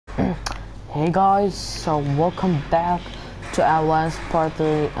Hey guys, so welcome back to Outlast Part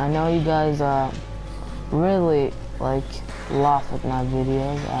 3. I know you guys really laugh at my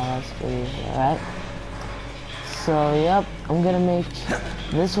videos, Outlast videos, alright? So yep, I'm gonna make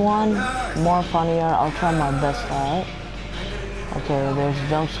this one more funnier. I'll try my best, alright? Okay, there's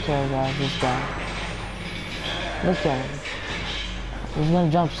jump scare, guys. This guy. Look at him. He's gonna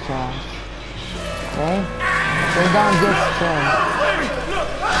jump scare us. Okay? So don't get scared.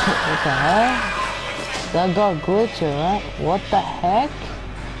 What the heck? That got glitchy, right? What the heck?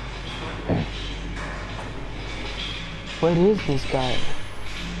 What is this guy?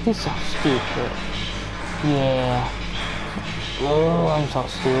 He's so stupid. Yeah. Oh, I'm so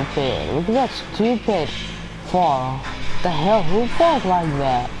stupid. Look at that stupid fall. The hell? Who falls like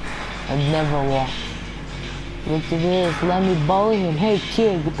that? I've never walked. Look at this. Let me bully him. Hey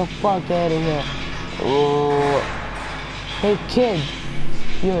kid, get the fuck out of here. Oh. Hey kid.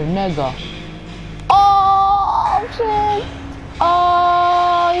 You're a nigga. Oh shit!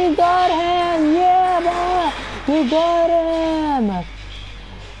 Oh, you got him! Yeah, boy! You got him!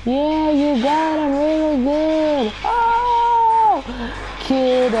 Yeah, you got him really good! Oh!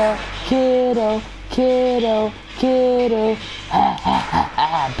 Kiddo, kiddo, kiddo, kiddo. Ha ha ha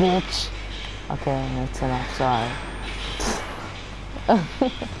ha, bitch! Okay, that's enough, sorry.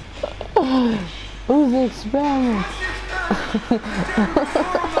 Who's the experiment?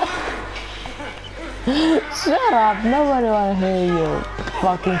 Shut up, nobody wanna hear you.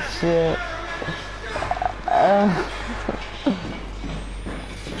 Fucking shit.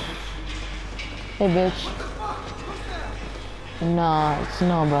 Hey bitch. Nah, it's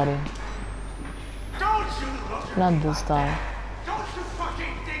nobody. Not this time. Don't you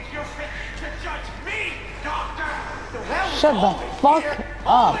fucking think you're fit to judge me, doctor? Shut the fuck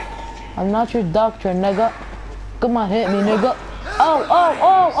up. I'm not your doctor, nigga. Come on, hit me, nigga. Oh, oh,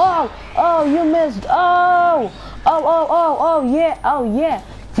 oh, oh, oh, you missed. Oh, oh, oh, oh, oh, yeah, oh, yeah.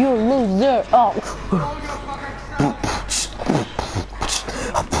 You loser. Oh.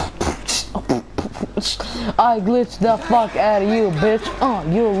 I glitched the fuck out of you, bitch. Oh,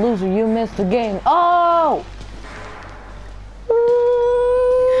 you loser. You missed the game. Oh.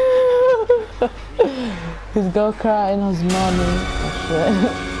 He's gonna cry in his mommy. Oh,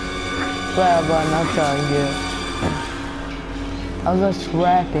 shit. Sorry about not trying to. I was just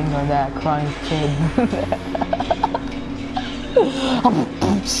rapping on that crying kid.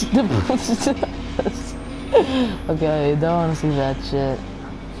 Okay, you don't want to see that shit.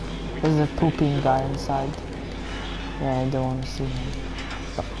 There's a pooping guy inside. Yeah, I don't want to see him.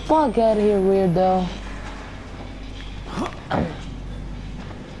 Get the fuck out of here, weirdo.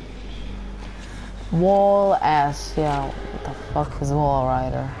 Wall ass, yeah. What the fuck is wall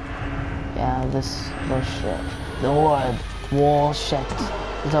rider? Yeah, this bullshit. The word wall shit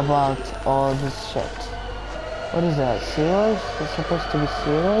is about all this shit. What is that? Sewers? It's supposed to be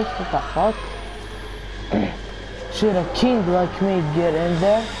sewers? What the fuck? Should a king like me get in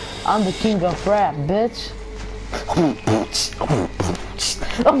there? I'm the king of rap, bitch.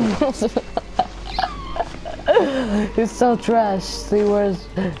 You're so trash. Sewers,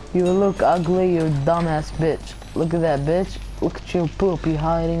 you look ugly, you dumbass bitch. Look at that bitch. Look at your poop. You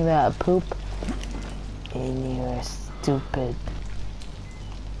hiding that poop in your stupid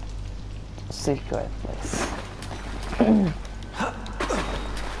secret place.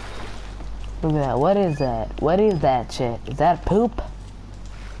 Look at that. What is that? What is that shit? Is that poop?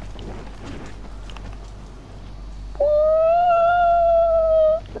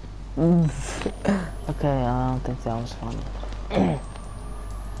 Okay, I don't think that was funny.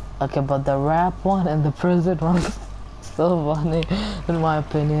 Okay, but the rap one and the prison one is so funny, in my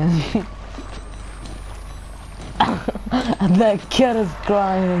opinion. And that kid is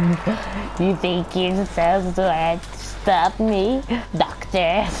crying. You think you're supposed to stop me,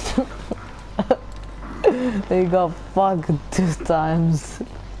 doctor? They got fucked 2 times.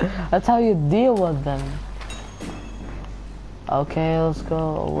 That's how you deal with them. Okay, let's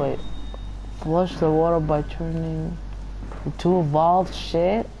go. Wait. Flush the water by turning to evolved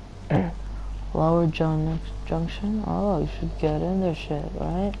shit. Lower junction. Oh, you should get in there shit,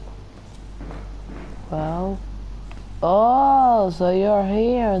 right? Well. Oh, so you're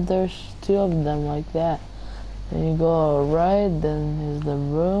here. There's 2 of them like that. Then you go right, then here's the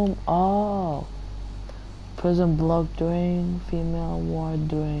room. Oh. Prison block drain, female ward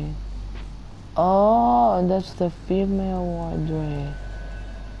drain. Oh, and that's the female ward drain.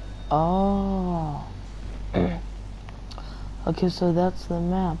 Oh. Okay, so that's the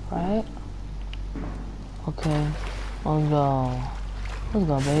map, right? Okay. Let's go. Let's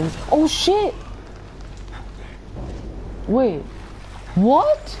go, baby. Oh, shit! Wait.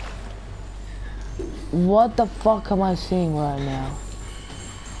 What? What the fuck am I seeing right now?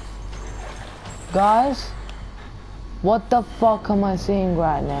 Guys? What the fuck am I seeing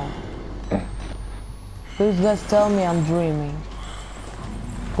right now? Please guys tell me I'm dreaming.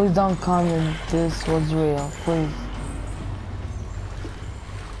 Please don't comment this was real, please.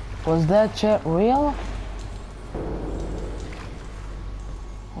 Was that chat real?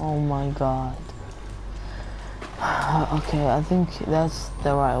 Oh my god. Okay, I think that's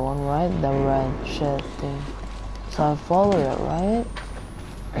the right one, right? The red shit thing. So I follow it, right?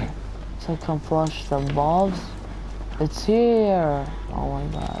 So I can flush the bulbs. It's here! Oh my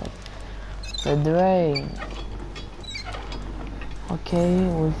god. The drain. Okay,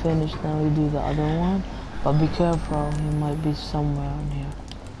 we finished, now we do the other one. But be careful, he might be somewhere in here.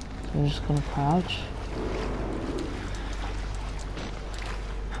 So I'm just gonna crouch.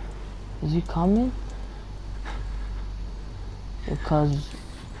 Is he coming? Because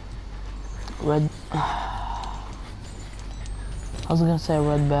red I was gonna say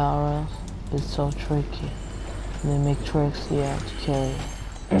red barrels. It's so tricky. They make tricks, yeah, to kill you.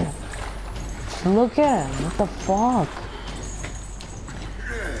 Look at him, what the fuck?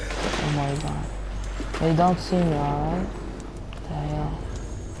 Oh my god. They don't see me, alright? What the hell?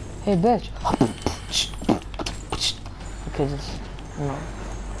 Hey bitch! Okay, just no.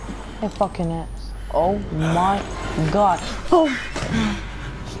 Hey fucking ass. Oh my god. Oh!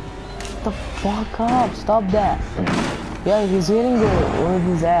 Shut the fuck up, stop that. Yeah, he's hitting it with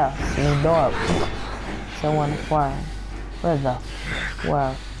his ass in the door. Someone fire.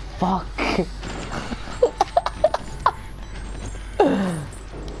 Where? Fuck.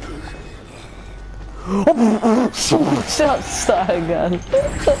 Sorry guys.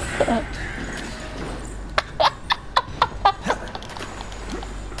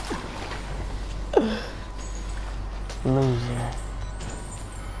 Loser.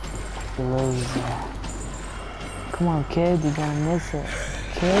 Come on kid, you're gonna miss it.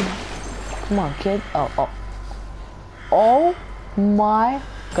 Kid? Come on kid. Oh. Oh my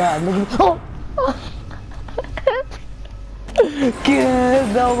god, look at oh.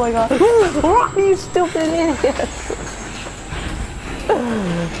 Kid, oh my god. You stupid idiot.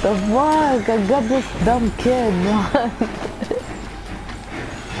 The fuck? I got this dumb kid, man.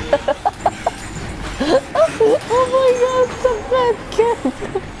 Oh my god, it's a fat kid.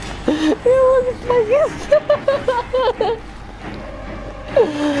 He looks like his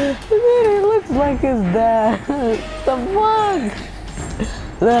He looks like his dad. The fuck?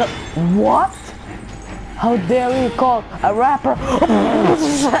 What? How dare you call a rapper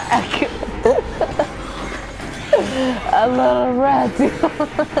a little rat?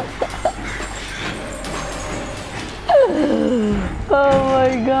 Oh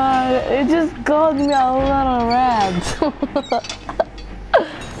my god, it just called me a little rat.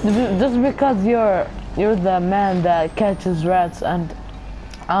 Just because you're the man that catches rats and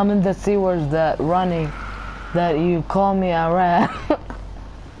I'm in the sewers that running, that you call me a rat.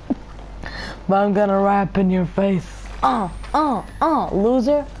 But I'm gonna rap in your face.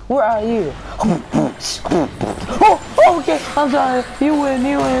 Loser, where are you? Oh, okay, I'm sorry. You win,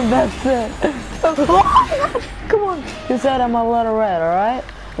 that's it. Come on. You said I'm a little rat, alright?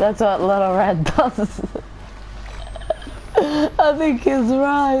 That's what little rat does. I think he's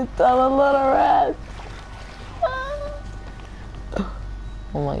right. I'm a little rat.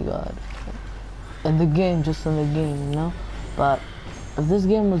 Oh my god. In the game, just in the game, you know? But if this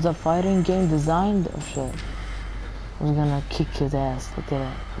game was a fighting game designed, oh shit, I was gonna kick his ass. Look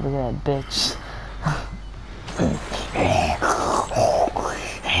at that bitch.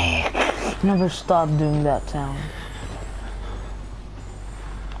 Never stop doing that sound.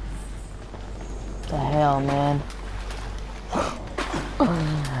 What the hell, man?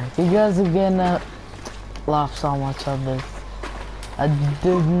 You guys are gonna laugh so much at this. I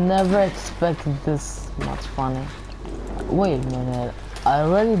did never expected this much funny. Wait a minute, I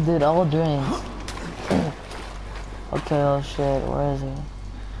already did all drains. Okay, oh shit, where is he?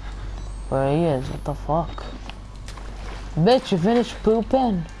 Where he is, what the fuck? Bitch, you finished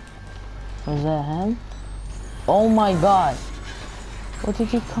pooping? Was that him? Oh my god. What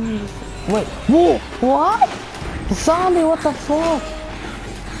did you come in? Wait, whoa, what? The zombie, what the fuck?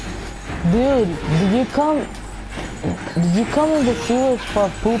 Dude, did you come in the sewers for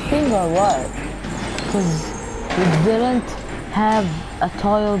pooping or what? Cause you didn't have a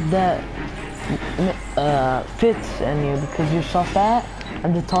toilet that fits in you because you're so fat,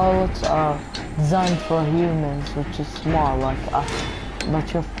 and the toilets are designed for humans, which is small like us.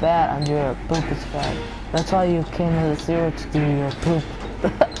 But you're fat and your poop is fat. That's why you came in the sewer to do your poop.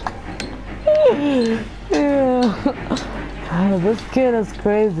 Yeah. This kid is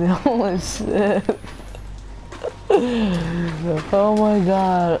crazy. Holy shit. Oh my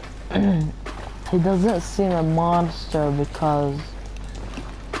god. He doesn't seem a monster because,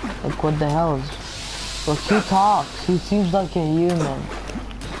 like, what the hell is... Look, he talks. He seems like a human.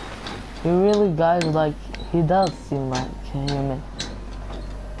 He really, guys, like, he does seem like a human.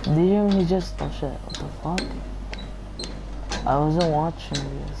 Do you hear me? He just... Oh shit, what the fuck? I wasn't watching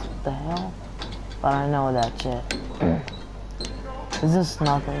this. What the hell? But I know that shit. It's just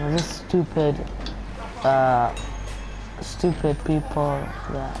nothing. It's just stupid, stupid people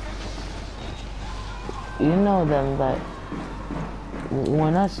that... You know them, that...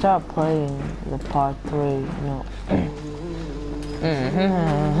 When I start playing the part 3, you know...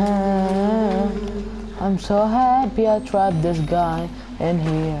 I'm so happy I trapped this guy in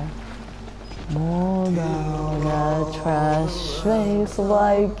here. More down that trash face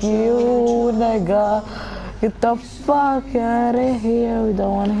like you, nigga. Get the fuck out of here. We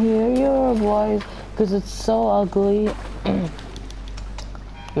don't wanna hear your voice, cause it's so ugly.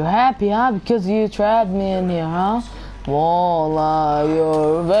 You're happy, huh? Because you trapped me in here, huh? Won't lie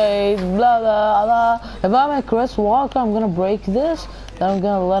your face, blah blah blah. If I'm a Chris Walker, I'm gonna break this, then I'm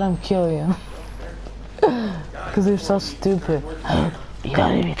gonna let him kill you. Cause you're so stupid. You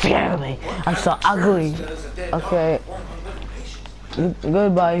gotta be scared of me. I'm so ugly. Okay.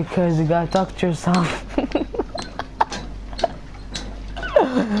 Goodbye, you crazy guy. Talk to yourself.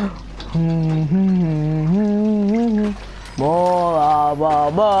 Blah blah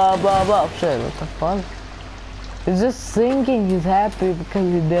blah blah blah. Shit, what the fuck? He's just thinking he's happy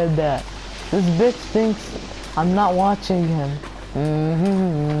because he did that. This bitch thinks I'm not watching him.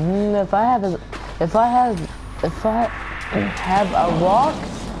 If I have a rock,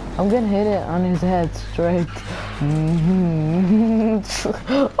 I'm gonna hit it on his head straight. Oh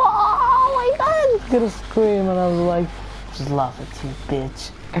my god! I was gonna scream, and I was like, just laugh at you,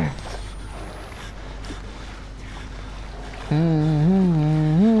 bitch.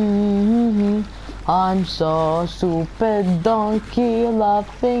 I'm so stupid, donkey,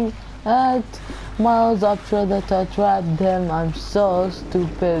 laughing at miles after that I trapped him. I'm so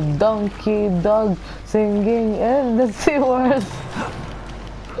stupid, donkey, dog, singing in the C words.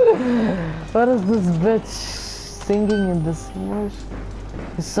 What is this bitch singing in the C words?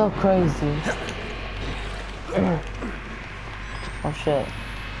 It's so crazy. Oh shit.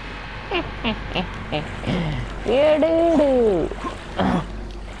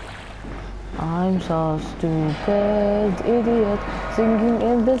 I'm so stupid, idiot, singing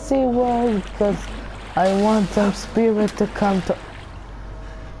in the C word because I want some spirit to come to...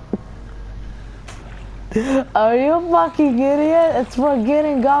 Are you a fucking idiot? It's for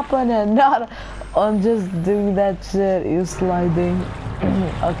getting up on it, not on just doing that shit, you sliding.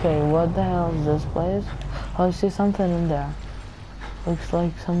 Okay, what the hell is this place? Oh, I see something in there. Looks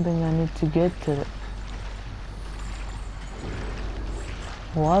like something I need to get to.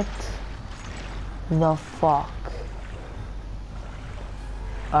 What the fuck?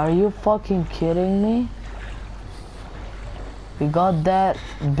 Are you fucking kidding me? You got that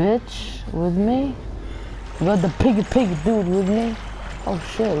bitch with me? You got the piggy dude with me? Oh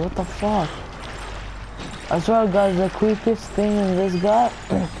shit, what the fuck? I swear guys, the creepiest thing in this guy,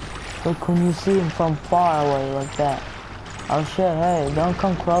 like when you see him from far away like that. Oh shit, hey, don't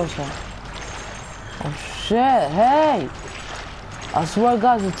come closer. Oh shit, hey! I swear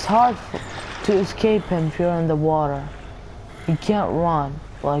guys, it's hard to escape him if you're in the water. You can't run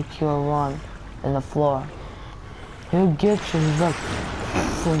like you'll run in the floor. He'll get you, he's like,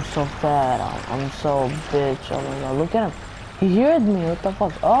 I'm so fat, I'm so bitch, oh my god, look at him. He heard me, what the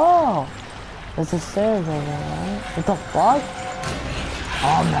fuck? Oh! There's a stairs over there, right? What the fuck?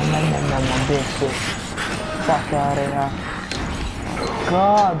 Oh, man, bitch. Fuck out of here.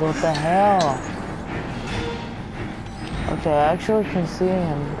 God, what the hell? Okay, I actually can see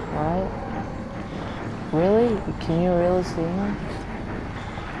him, right? Really? Can you really see him?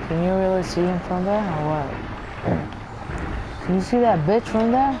 Can you really see him from there, or what? Can you see that bitch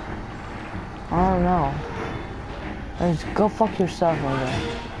from there? I don't know. Just go fuck yourself over there.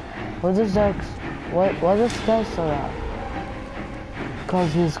 What is that? What is this guy so that?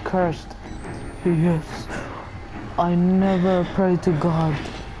 Because he's cursed. Yes. I never pray to God.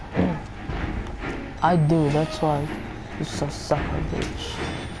 I do, that's why. You're so sucker, bitch.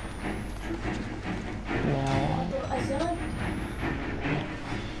 Yeah.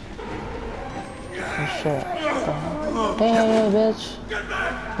 Oh shit. Hey, bitch.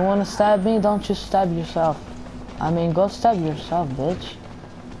 You wanna stab me? Don't you stab yourself. I mean, go stab yourself, bitch.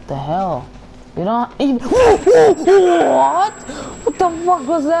 The hell? You don't even... What? What the fuck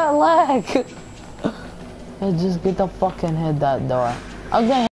was that lag? Hey, just get the fucking hit that door. Okay.